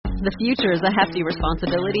The future is a hefty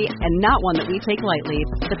responsibility and not one that we take lightly.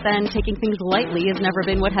 But then taking things lightly has never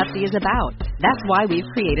been what Hefty is about. That's why we've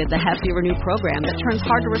created the Hefty Renew program that turns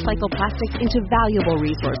hard-to-recycle plastics into valuable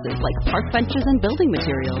resources like park benches and building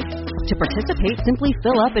materials. To participate, simply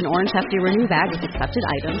fill up an orange Hefty Renew bag with accepted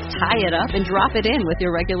items, tie it up, and drop it in with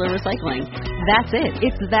your regular recycling. That's it.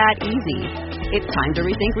 It's that easy. It's time to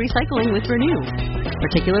rethink recycling with Renew.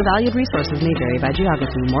 Particular valued resources may vary by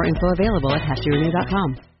geography. More info available at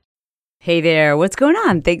heftyrenew.com. Hey there, what's going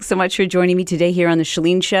on? Thanks so much for joining me today here on The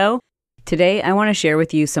Chalene Show. Today, I want to share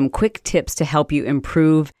with you some quick tips to help you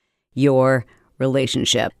improve your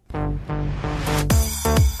relationship.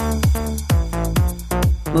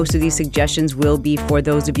 Most of these suggestions will be for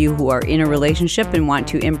those of you who are in a relationship and want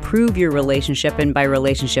to improve your relationship. And by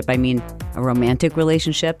relationship, I mean a romantic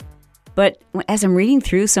relationship. But as I'm reading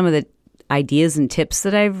through some of the ideas and tips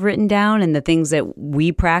that I've written down and the things that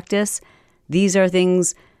we practice, these are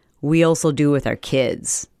things we also do with our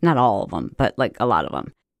kids. Not all of them, but like a lot of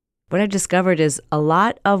them. What I've discovered is a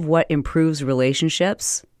lot of what improves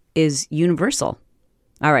relationships is universal.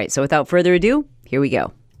 All right, so without further ado, here we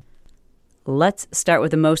go. Let's start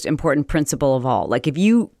with the most important principle of all. Like if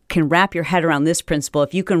you can wrap your head around this principle,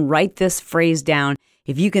 if you can write this phrase down,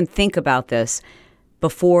 if you can think about this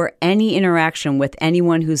before any interaction with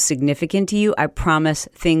anyone who's significant to you, I promise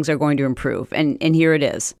things are going to improve. And here it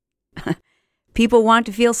is. People want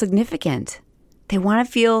to feel significant. They want to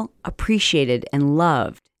feel appreciated and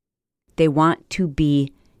loved. They want to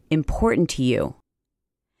be important to you.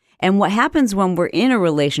 And what happens when we're in a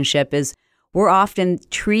relationship is we're often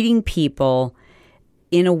treating people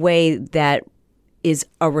in a way that is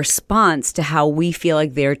a response to how we feel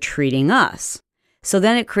like they're treating us. So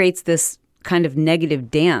then it creates this kind of negative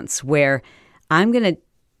dance where I'm going to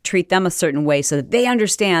treat them a certain way so that they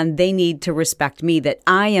understand they need to respect me, that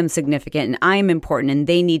I am significant and I am important and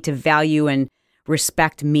they need to value and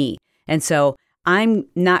respect me. And so I'm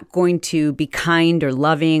not going to be kind or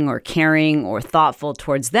loving or caring or thoughtful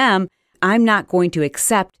towards them. I'm not going to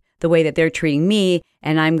accept the way that they're treating me,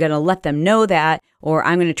 and I'm going to let them know that, or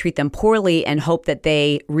I'm going to treat them poorly and hope that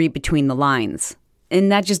they read between the lines.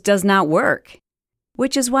 And that just does not work,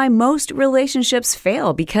 which is why most relationships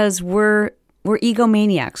fail, because we're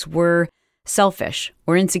egomaniacs, we're selfish,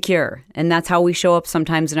 we're insecure, and that's how we show up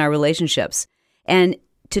sometimes in our relationships. And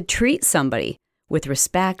to treat somebody with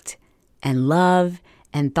respect and love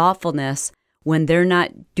and thoughtfulness when they're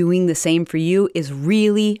not doing the same for you is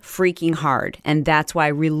really freaking hard. And that's why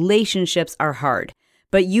relationships are hard.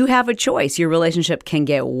 But you have a choice. Your relationship can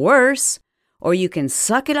get worse, or you can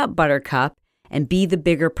suck it up, buttercup, and be the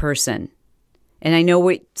bigger person. And I know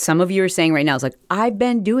what some of you are saying right now is like, I've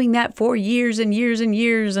been doing that for years and years and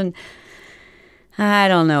years, and I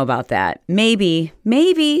don't know about that. Maybe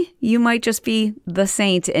you might just be the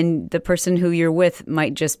saint and the person who you're with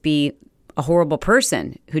might just be a horrible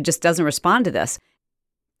person who just doesn't respond to this.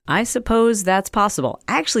 I suppose that's possible.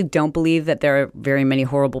 I actually don't believe that there are very many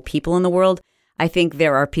horrible people in the world. I think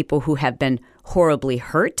there are people who have been horribly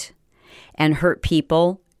hurt, and hurt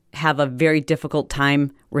people have a very difficult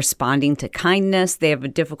time responding to kindness. They have a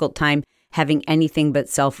difficult time having anything but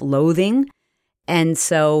self-loathing. And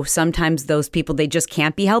so sometimes those people, they just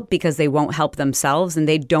can't be helped because they won't help themselves, and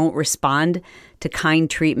they don't respond to kind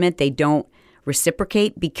treatment. They don't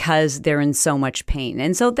reciprocate because they're in so much pain.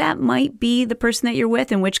 And so that might be the person that you're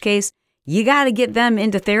with, in which case you got to get them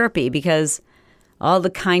into therapy, because all the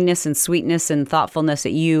kindness and sweetness and thoughtfulness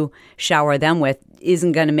that you shower them with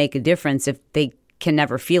isn't going to make a difference if they can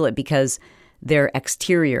never feel it because their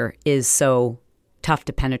exterior is so tough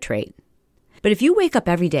to penetrate. But if you wake up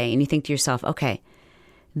every day and you think to yourself, okay,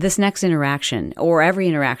 this next interaction or every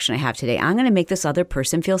interaction I have today, I'm going to make this other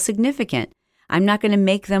person feel significant. I'm not going to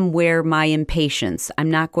make them wear my impatience.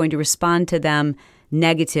 I'm not going to respond to them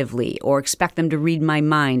negatively or expect them to read my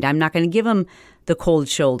mind. I'm not going to give them the cold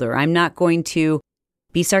shoulder. I'm not going to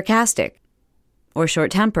be sarcastic or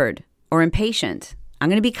short-tempered or impatient. I'm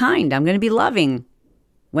going to be kind. I'm going to be loving.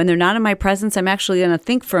 When they're not in my presence, I'm actually going to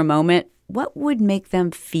think for a moment, what would make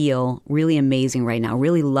them feel really amazing right now,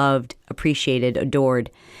 really loved, appreciated, adored?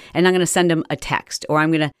 And I'm going to send them a text, or I'm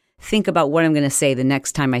going to think about what I'm going to say the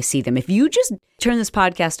next time I see them. If you just turn this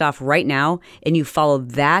podcast off right now and you follow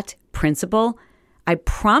that principle, I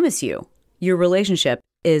promise you, your relationship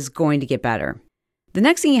is going to get better. The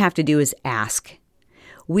next thing you have to do is ask.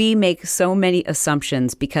 We make so many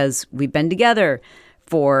assumptions because we've been together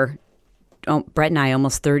for, Brett and I,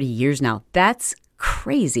 almost 30 years now. That's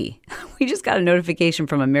crazy. We just got a notification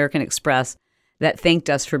from American Express that thanked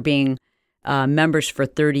us for being members for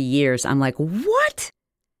 30 years. I'm like, what?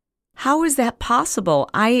 How is that possible?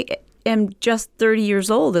 I am just 30 years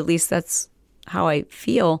old. At least that's how I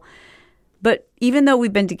feel. But even though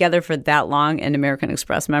we've been together for that long and American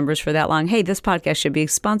Express members for that long, hey, this podcast should be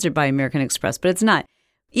sponsored by American Express, but it's not.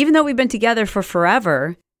 Even though we've been together for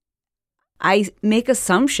forever, I make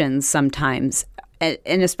assumptions sometimes.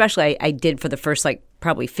 And especially I did for the first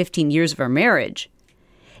probably 15 years of our marriage.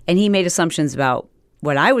 And he made assumptions about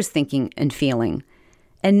what I was thinking and feeling.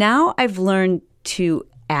 And now I've learned to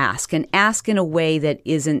ask in a way that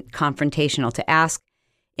isn't confrontational, to ask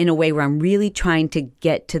in a way where I'm really trying to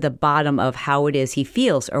get to the bottom of how it is he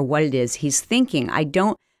feels or what it is he's thinking. I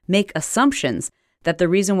don't make assumptions that the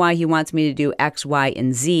reason why he wants me to do X, Y,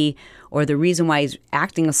 and Z, or the reason why he's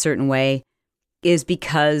acting a certain way is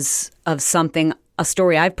because of a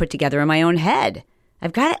story I've put together in my own head.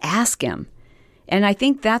 I've got to ask him. And I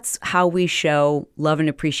think that's how we show love and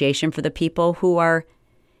appreciation for the people who are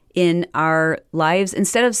in our lives.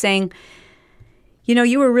 Instead of saying,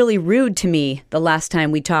 you were really rude to me the last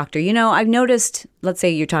time we talked. Or, I've noticed, let's say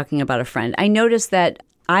you're talking about a friend. I noticed that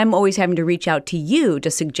I'm always having to reach out to you to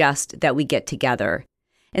suggest that we get together.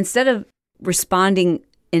 Instead of responding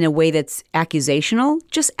in a way that's accusational,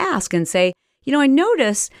 just ask and say, I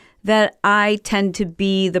notice that I tend to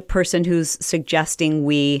be the person who's suggesting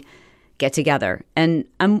we get together. And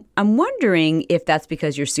I'm wondering if that's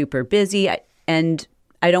because you're super busy, and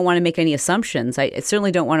I don't want to make any assumptions. I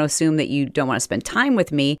certainly don't want to assume that you don't want to spend time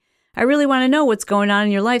with me. I really want to know what's going on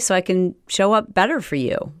in your life so I can show up better for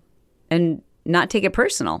you and not take it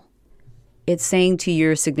personal. It's saying to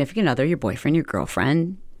your significant other, your boyfriend, your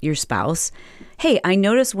girlfriend, your spouse, hey, I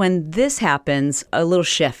notice when this happens, a little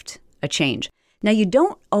shift, a change. Now, you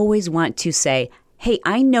don't always want to say, hey,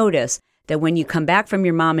 I notice that when you come back from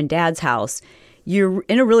your mom and dad's house, you're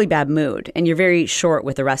in a really bad mood and you're very short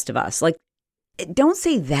with the rest of us. Don't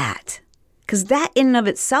say that, because that in and of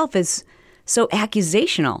itself is so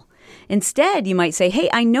accusational. Instead, you might say, hey,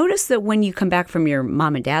 I noticed that when you come back from your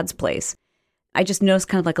mom and dad's place, I just noticed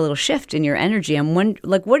kind of like a little shift in your energy. I'm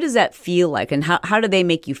wondering, what does that feel like? And how do they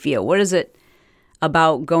make you feel? What is it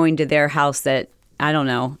about going to their house that, I don't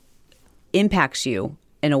know, impacts you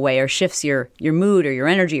in a way or shifts your mood or your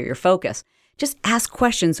energy or your focus? Just ask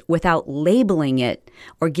questions without labeling it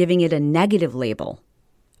or giving it a negative label.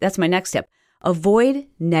 That's my next tip. Avoid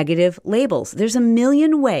negative labels. There's a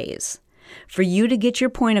million ways for you to get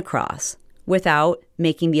your point across without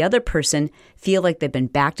making the other person feel like they've been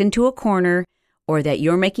backed into a corner, or that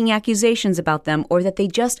you're making accusations about them, or that they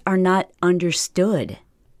just are not understood.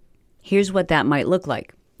 Here's what that might look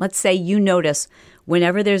like. Let's say you notice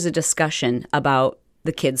whenever there's a discussion about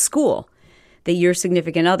the kid's school, that your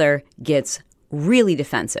significant other gets really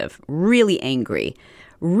defensive, really angry,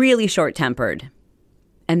 really short-tempered.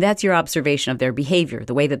 And that's your observation of their behavior,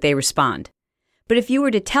 the way that they respond. But if you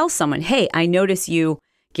were to tell someone, hey, I notice you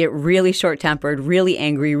get really short-tempered, really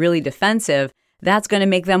angry, really defensive, that's going to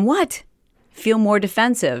make them what? Feel more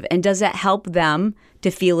defensive. And does that help them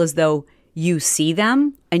to feel as though you see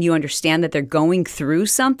them and you understand that they're going through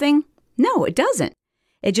something? No, it doesn't.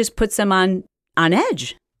 It just puts them on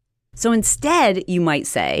edge. So instead, you might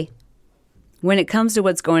say, when it comes to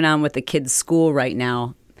what's going on with the kids' school right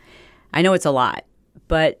now, I know it's a lot.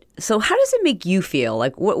 But so how does it make you feel?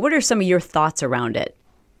 What are some of your thoughts around it?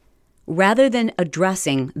 Rather than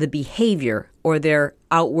addressing the behavior or their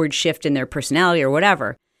outward shift in their personality or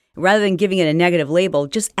whatever, rather than giving it a negative label,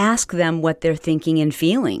 just ask them what they're thinking and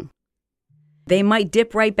feeling. They might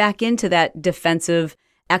dip right back into that defensive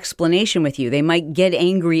explanation with you. They might get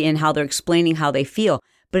angry in how they're explaining how they feel,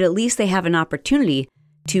 but at least they have an opportunity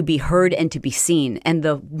to be heard and to be seen. And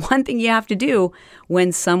the one thing you have to do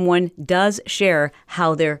when someone does share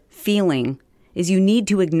how they're feeling is you need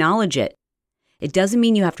to acknowledge it. It doesn't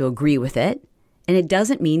mean you have to agree with it, and it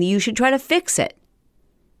doesn't mean that you should try to fix it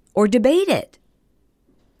or debate it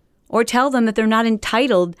or tell them that they're not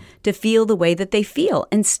entitled to feel the way that they feel.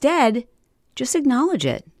 Instead, just acknowledge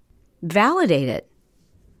it, validate it.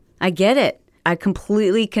 I get it. I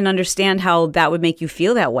completely can understand how that would make you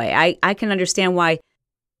feel that way. I can understand why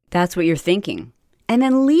that's what you're thinking. And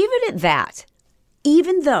then leave it at that.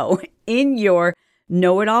 Even though in your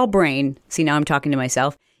know-it-all brain, see, now I'm talking to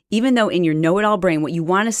myself, even though in your know-it-all brain, what you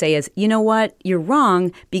want to say is, you know what, you're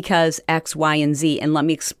wrong because X, Y, and Z. And let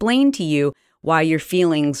me explain to you why your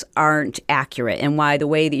feelings aren't accurate and why the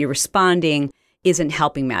way that you're responding isn't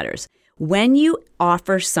helping matters. When you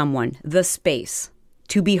offer someone the space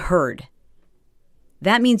to be heard,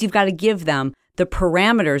 that means you've got to give them the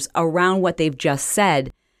parameters around what they've just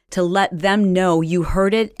said to let them know you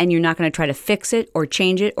heard it and you're not going to try to fix it or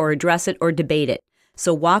change it or address it or debate it.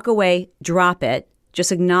 So walk away, drop it,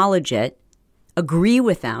 just acknowledge it, agree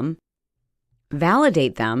with them,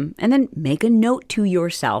 validate them, and then make a note to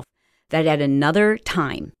yourself that at another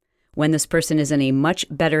time, when this person is in a much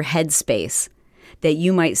better headspace, that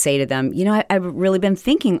you might say to them, I've really been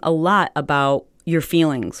thinking a lot about your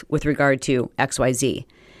feelings with regard to XYZ.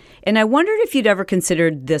 And I wondered if you'd ever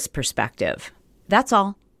considered this perspective. That's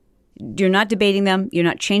all. You're not debating them. You're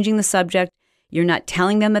not changing the subject. You're not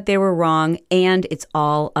telling them that they were wrong. And it's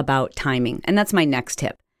all about timing. And that's my next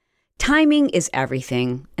tip. Timing is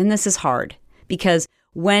everything. And this is hard because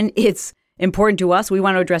when it's important to us, we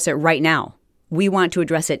want to address it right now. We want to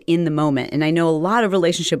address it in the moment. And I know a lot of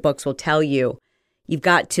relationship books will tell you you've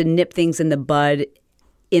got to nip things in the bud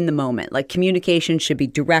in the moment. Like communication should be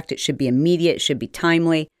direct. It should be immediate. It should be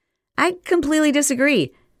timely. I completely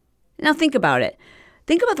disagree. Now think about it.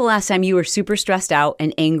 Think about the last time you were super stressed out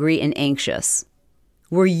and angry and anxious.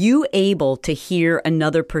 Were you able to hear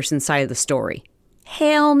another person's side of the story?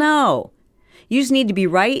 Hell no. You just need to be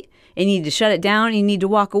right and you need to shut it down and you need to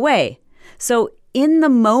walk away. So in the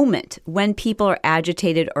moment when people are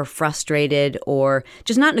agitated or frustrated or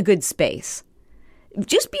just not in a good space,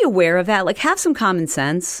 just be aware of that. Like have some common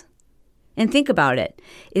sense and think about it.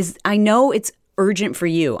 I know it's urgent for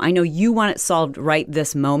you. I know you want it solved right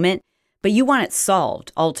this moment, but you want it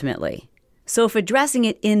solved ultimately. So if addressing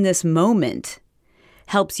it in this moment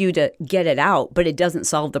helps you to get it out, but it doesn't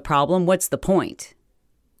solve the problem, what's the point?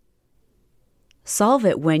 Solve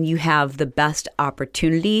it when you have the best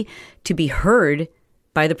opportunity to be heard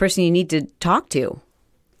by the person you need to talk to.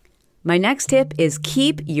 My next tip is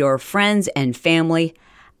keep your friends and family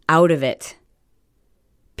out of it.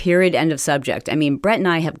 Period. End of subject. I mean, Brett and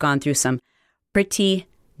I have gone through some pretty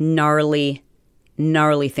gnarly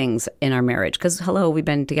things in our marriage. Because, hello, we've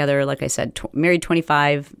been together, like I said, married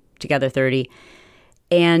 25, together 30.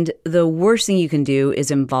 And the worst thing you can do is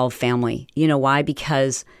involve family. You know why?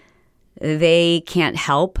 Because they can't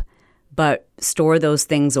help but store those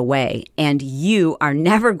things away. And you are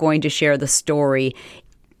never going to share the story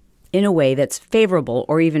in a way that's favorable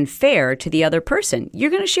or even fair to the other person. You're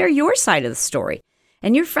going to share your side of the story.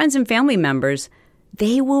 And your friends and family members,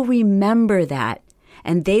 they will remember that.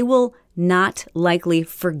 And they will not likely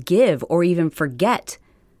forgive or even forget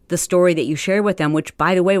the story that you shared with them, which,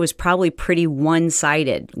 by the way, was probably pretty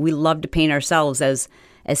one-sided. We love to paint ourselves as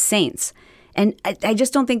saints. And I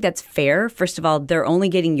just don't think that's fair. First of all, they're only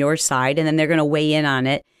getting your side, and then they're going to weigh in on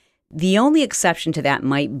it. The only exception to that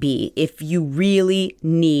might be if you really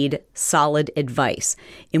need solid advice,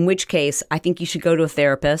 in which case I think you should go to a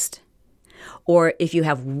therapist. Or if you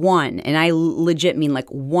have one, and I legit mean like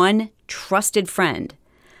one trusted friend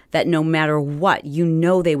that no matter what, you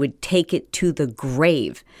know they would take it to the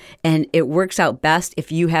grave. And it works out best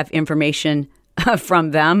if you have information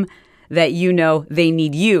from them that you know they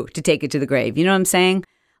need you to take it to the grave. You know what I'm saying?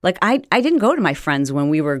 Like I didn't go to my friends when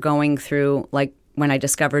we were going through, like when I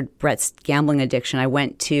discovered Brett's gambling addiction. I had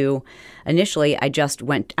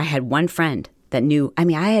one friend that knew. I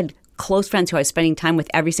mean, I had close friends who I was spending time with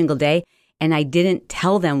every single day, and I didn't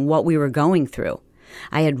tell them what we were going through.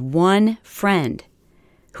 I had one friend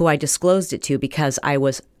who I disclosed it to because I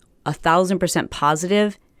was 1,000%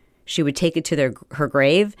 positive she would take it to her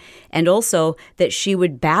grave, and also that she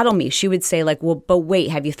would battle me. She would say like, well, but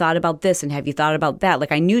wait, have you thought about this and have you thought about that?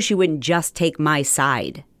 Like I knew she wouldn't just take my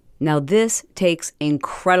side. Now this takes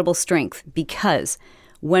incredible strength because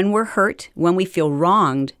when we're hurt, when we feel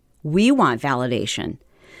wronged, we want validation.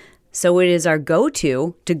 So it is our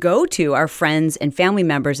go-to to go to our friends and family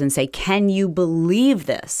members and say, can you believe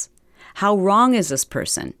this? How wrong is this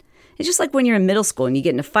person? It's just like when you're in middle school and you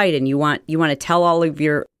get in a fight and you want to tell all of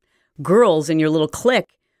your girls in your little clique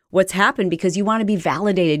what's happened because you want to be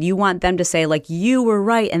validated. You want them to say like you were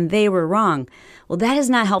right and they were wrong. Well, that is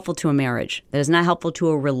not helpful to a marriage. That is not helpful to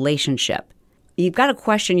a relationship. You've got to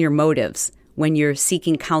question your motives when you're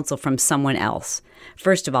seeking counsel from someone else.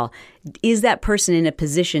 First of all, is that person in a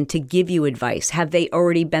position to give you advice? Have they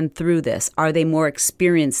already been through this? Are they more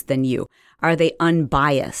experienced than you? Are they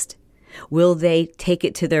unbiased? Will they take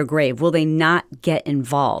it to their grave? Will they not get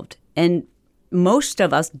involved? And most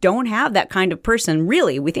of us don't have that kind of person.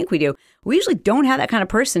 Really, we think we do. We usually don't have that kind of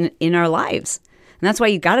person in our lives. And that's why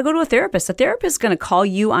you got to go to a therapist. A therapist is going to call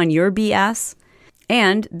you on your BS,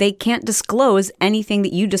 and they can't disclose anything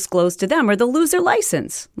that you disclose to them or they'll lose their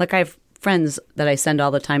license. Like I have friends that I send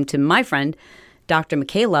all the time to my friend, Dr.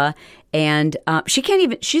 Michaela, and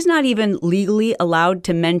she's not even legally allowed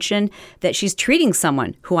to mention that she's treating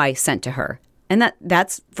someone who I sent to her. And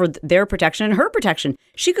that's for their protection and her protection.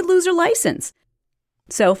 She could lose her license.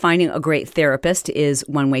 So finding a great therapist is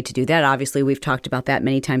one way to do that. Obviously, we've talked about that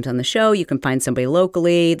many times on the show. You can find somebody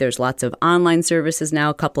locally. There's lots of online services now,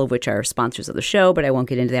 a couple of which are sponsors of the show, but I won't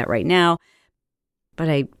get into that right now. But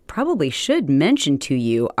I probably should mention to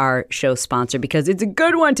you our show sponsor because it's a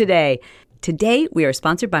good one today. Today, we are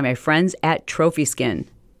sponsored by my friends at Trophy Skin.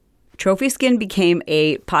 Trophy Skin became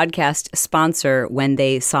a podcast sponsor when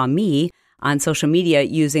they saw me on social media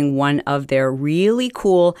using one of their really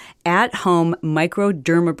cool at-home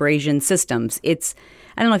microdermabrasion systems.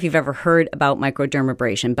 I don't know if you've ever heard about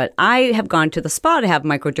microdermabrasion, but I have gone to the spa to have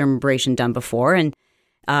microdermabrasion done before, and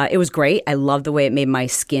it was great. I love the way it made my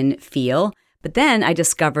skin feel. But then I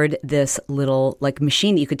discovered this little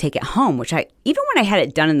machine that you could take at home, which even when I had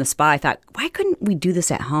it done in the spa, I thought, why couldn't we do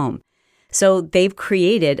this at home? So they've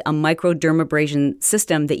created a microdermabrasion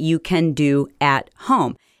system that you can do at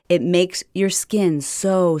home. It makes your skin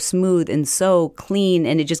so smooth and so clean,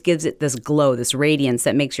 and it just gives it this glow, this radiance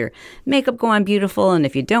that makes your makeup go on beautiful. And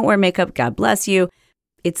if you don't wear makeup, God bless you.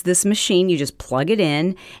 It's this machine, you just plug it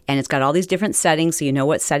in, and it's got all these different settings, so you know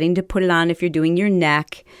what setting to put it on if you're doing your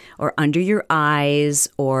neck or under your eyes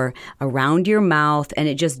or around your mouth, and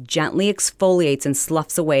it just gently exfoliates and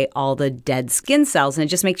sloughs away all the dead skin cells, and it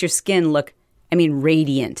just makes your skin look,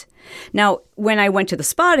 radiant. Now, when I went to the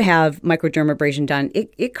spa to have microdermabrasion done,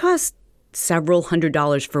 it cost several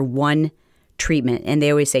 $100s for one treatment, and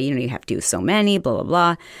they always say, you have to do so many, blah, blah,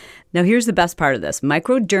 blah. Now, here's the best part of this.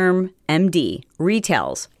 Microderm MD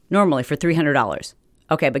retails normally for $300.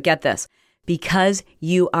 Okay, but get this. Because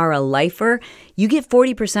you are a lifer, you get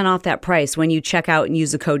 40% off that price when you check out and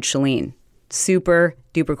use the code Chalene. Super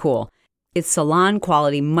duper cool. It's salon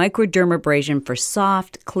quality microdermabrasion for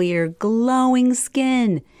soft, clear, glowing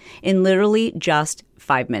skin in literally just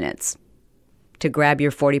 5 minutes. To grab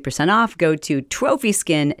your 40% off, go to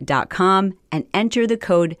trophyskin.com and enter the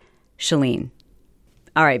code Chalene.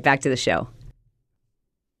 All right, back to the show.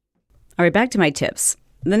 All right, back to my tips.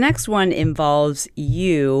 The next one involves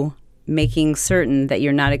you making certain that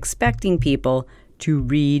you're not expecting people to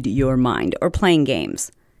read your mind or playing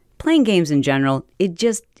games. Playing games in general, it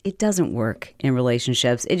doesn't work in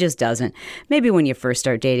relationships. It just doesn't. Maybe when you first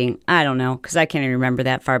start dating, I don't know, because I can't even remember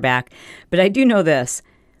that far back. But I do know this.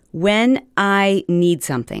 When I need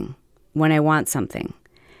something, when I want something,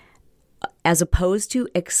 as opposed to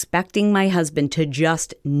expecting my husband to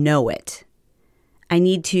just know it, I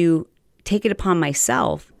need to take it upon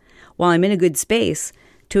myself while I'm in a good space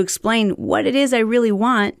to explain what it is I really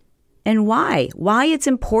want and why it's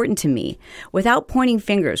important to me without pointing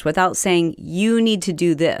fingers, without saying, you need to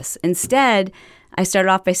do this. Instead, I started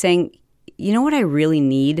off by saying, you know what I really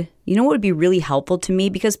need? You know what would be really helpful to me?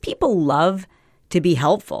 Because people love to be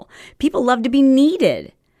helpful. People love to be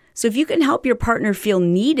needed. So if you can help your partner feel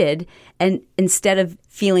needed and instead of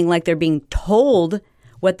feeling like they're being told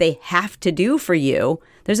what they have to do for you,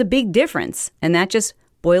 there's a big difference. And that just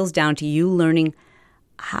boils down to you learning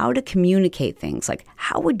how to communicate things. Like,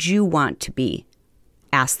 how would you want to be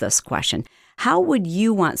asked this question? How would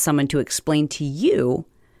you want someone to explain to you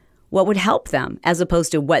what would help them as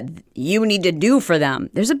opposed to what you need to do for them?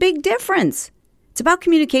 There's a big difference. It's about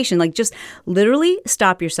communication. Like, just literally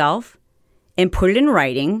stop yourself and put it in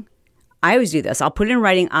writing. I always do this. I'll put it in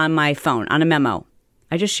writing on my phone, on a memo.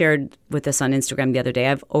 I just shared with this on Instagram the other day. I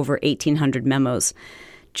have over 1,800 memos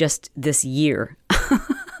just this year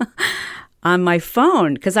on my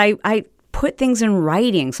phone because I put things in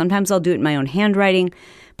writing. Sometimes I'll do it in my own handwriting,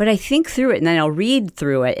 but I think through it and then I'll read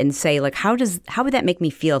through it and say, like, how would that make me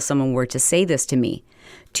feel if someone were to say this to me?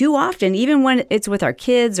 Too often, even when it's with our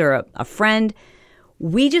kids or a friend,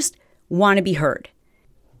 we just want to be heard.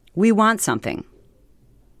 We want something.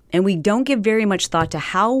 And we don't give very much thought to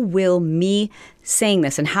how will me saying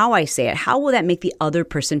this and how I say it, how will that make the other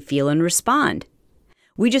person feel and respond?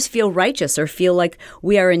 We just feel righteous or feel like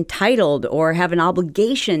we are entitled or have an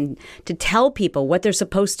obligation to tell people what they're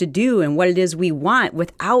supposed to do and what it is we want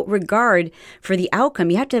without regard for the outcome.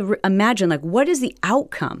 You have to imagine, like, what is the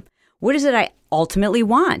outcome? What is it I ultimately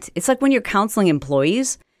want? It's like when you're counseling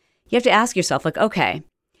employees, you have to ask yourself, like, okay,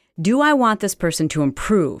 do I want this person to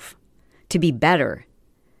improve, to be better?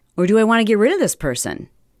 Or do I want to get rid of this person?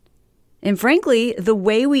 And frankly, the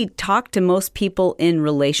way we talk to most people in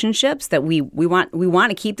relationships, that we want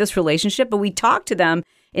to keep this relationship, but we talk to them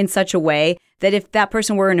in such a way that if that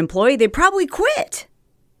person were an employee, they'd probably quit.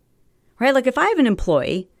 Right? Like if I have an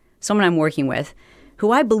employee, someone I'm working with,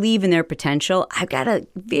 who I believe in their potential, I've got to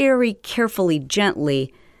very carefully,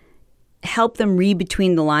 gently help them read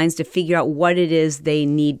between the lines to figure out what it is they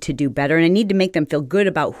need to do better. And I need to make them feel good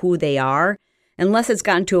about who they are, unless it's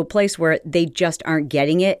gotten to a place where they just aren't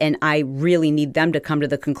getting it. And I really need them to come to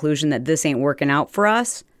the conclusion that this ain't working out for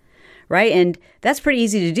us. Right? And that's pretty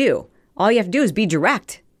easy to do. All you have to do is be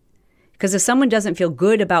direct. Because if someone doesn't feel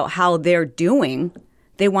good about how they're doing,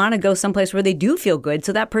 they want to go someplace where they do feel good.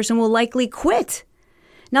 So that person will likely quit.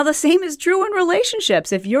 Now, the same is true in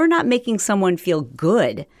relationships. If you're not making someone feel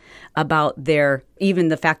good about even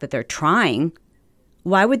the fact that they're trying,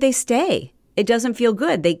 why would they stay? It doesn't feel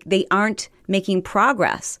good. They aren't making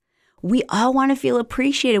progress. We all want to feel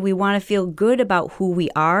appreciated. We want to feel good about who we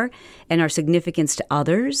are and our significance to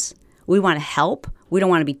others. We want to help. We don't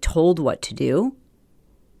want to be told what to do.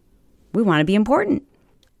 We want to be important.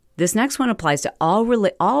 This next one applies to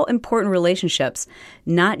all important relationships,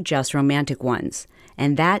 not just romantic ones,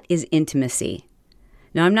 and that is intimacy.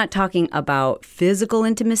 Now, I'm not talking about physical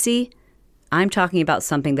intimacy. I'm talking about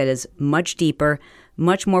something that is much deeper,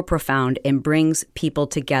 much more profound, and brings people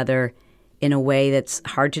together in a way that's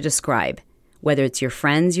hard to describe. Whether it's your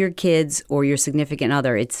friends, your kids, or your significant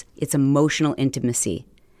other, it's emotional intimacy.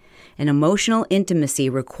 And emotional intimacy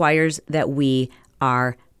requires that we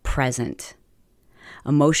are present.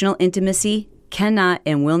 Emotional intimacy cannot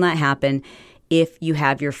and will not happen if you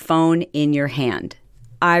have your phone in your hand.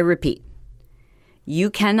 I repeat, you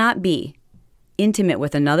cannot be intimate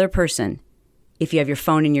with another person if you have your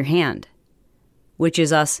phone in your hand, which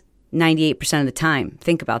is us 98% of the time.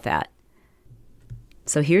 Think about that.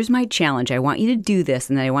 So here's my challenge. I want you to do this,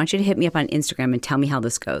 and then I want you to hit me up on Instagram and tell me how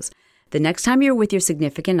this goes. The next time you're with your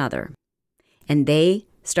significant other and they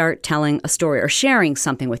start telling a story or sharing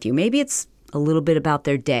something with you, maybe it's a little bit about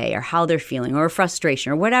their day or how they're feeling or a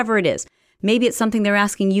frustration or whatever it is. Maybe it's something they're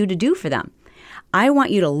asking you to do for them. I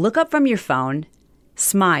want you to look up from your phone,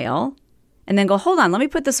 smile, and then go, hold on, let me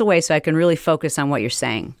put this away so I can really focus on what you're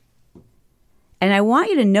saying. And I want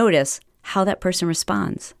you to notice how that person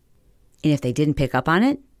responds. And if they didn't pick up on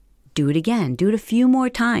it, do it again. Do it a few more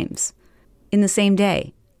times in the same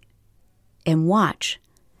day. And watch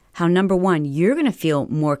how, number one, you're going to feel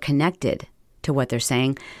more connected to what they're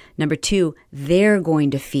saying. Number two, they're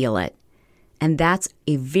going to feel it. And that's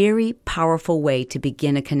a very powerful way to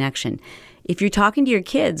begin a connection. If you're talking to your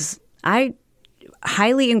kids, I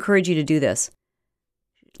highly encourage you to do this.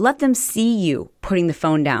 Let them see you putting the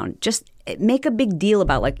phone down. Just make a big deal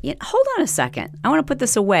about hold on a second. I want to put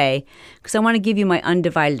this away because I want to give you my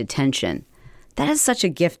undivided attention. That is such a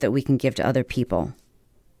gift that we can give to other people.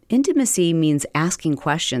 Intimacy means asking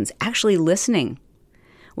questions, actually listening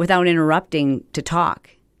without interrupting to talk,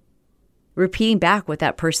 repeating back what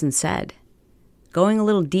that person said, going a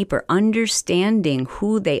little deeper, understanding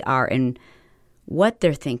who they are and what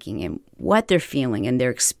they're thinking and what they're feeling and their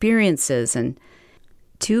experiences. And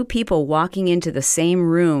two people walking into the same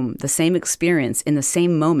room, the same experience in the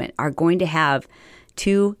same moment are going to have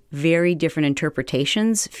two very different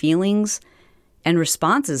interpretations, feelings, and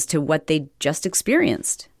responses to what they just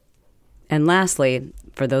experienced. And lastly,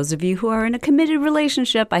 for those of you who are in a committed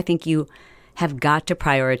relationship, I think you have got to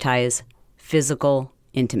prioritize physical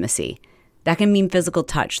intimacy. That can mean physical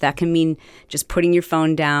touch. That can mean just putting your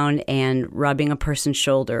phone down and rubbing a person's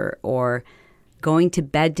shoulder, or going to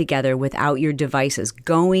bed together without your devices.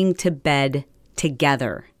 Going to bed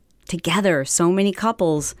together. Together. So many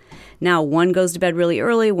couples. Now, one goes to bed really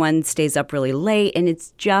early, one stays up really late, and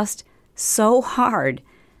it's just so hard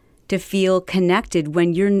to feel connected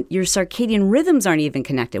when your circadian rhythms aren't even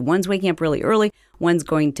connected. One's waking up really early, one's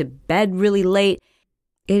going to bed really late.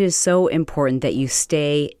 It is so important that you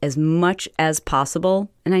stay as much as possible.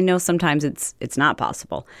 And I know sometimes it's not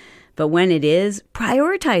possible, but when it is,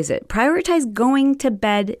 prioritize it. Prioritize going to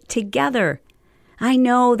bed together. I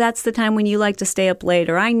know that's the time when you like to stay up late,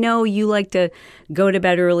 or I know you like to go to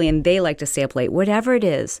bed early and they like to stay up late. Whatever it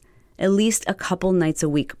is, at least a couple nights a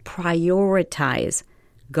week, prioritize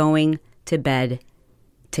going to bed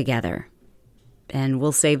together. And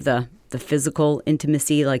we'll save the physical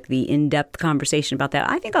intimacy, like the in-depth conversation about that.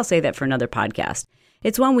 I think I'll save that for another podcast.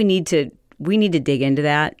 It's one we need to dig into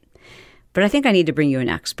that. But I think I need to bring you an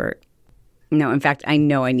expert. No, in fact, I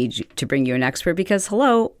know I need to bring you an expert because,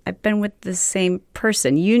 hello, I've been with the same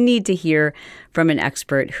person. You need to hear from an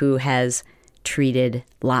expert who has treated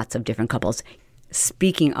lots of different couples.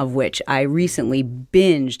 Speaking of which, I recently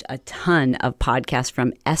binged a ton of podcasts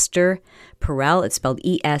from Esther Perel. It's spelled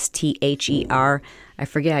E-S-T-H-E-R. I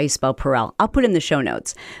forget how you spell Perel. I'll put in the show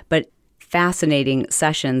notes. But fascinating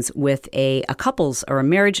sessions with a couples or a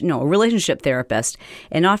relationship therapist.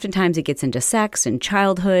 And oftentimes it gets into sex and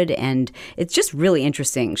childhood, and it's just really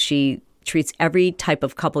interesting. She treats every type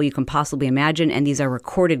of couple you can possibly imagine, and these are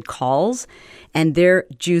recorded calls, and they're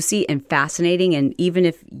juicy and fascinating. And even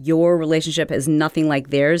if your relationship is nothing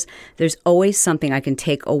like theirs, there's always something I can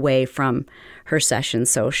take away from her session.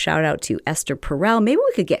 So shout out to Esther Perel. Maybe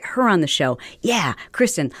we could get her on the show. Yeah,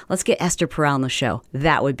 Kristen, let's get Esther Perel on the show.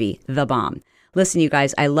 That would be the bomb. Listen, you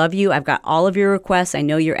guys, I love you. I've got all of your requests. I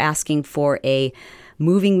know you're asking for a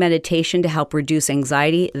moving meditation to help reduce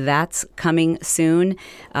anxiety. That's coming soon.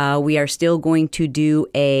 We are still going to do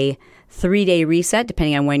a 3-day reset.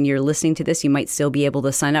 Depending on when you're listening to this, you might still be able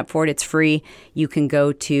to sign up for it. It's free. You can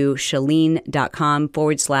go to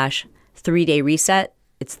Chalene.com/3-day reset.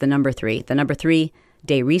 It's the number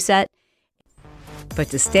 3-day reset. But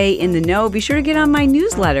to stay in the know, be sure to get on my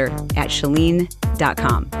newsletter at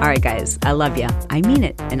Chalene.com. All right, guys, I love you. I mean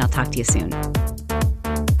it, and I'll talk to you soon.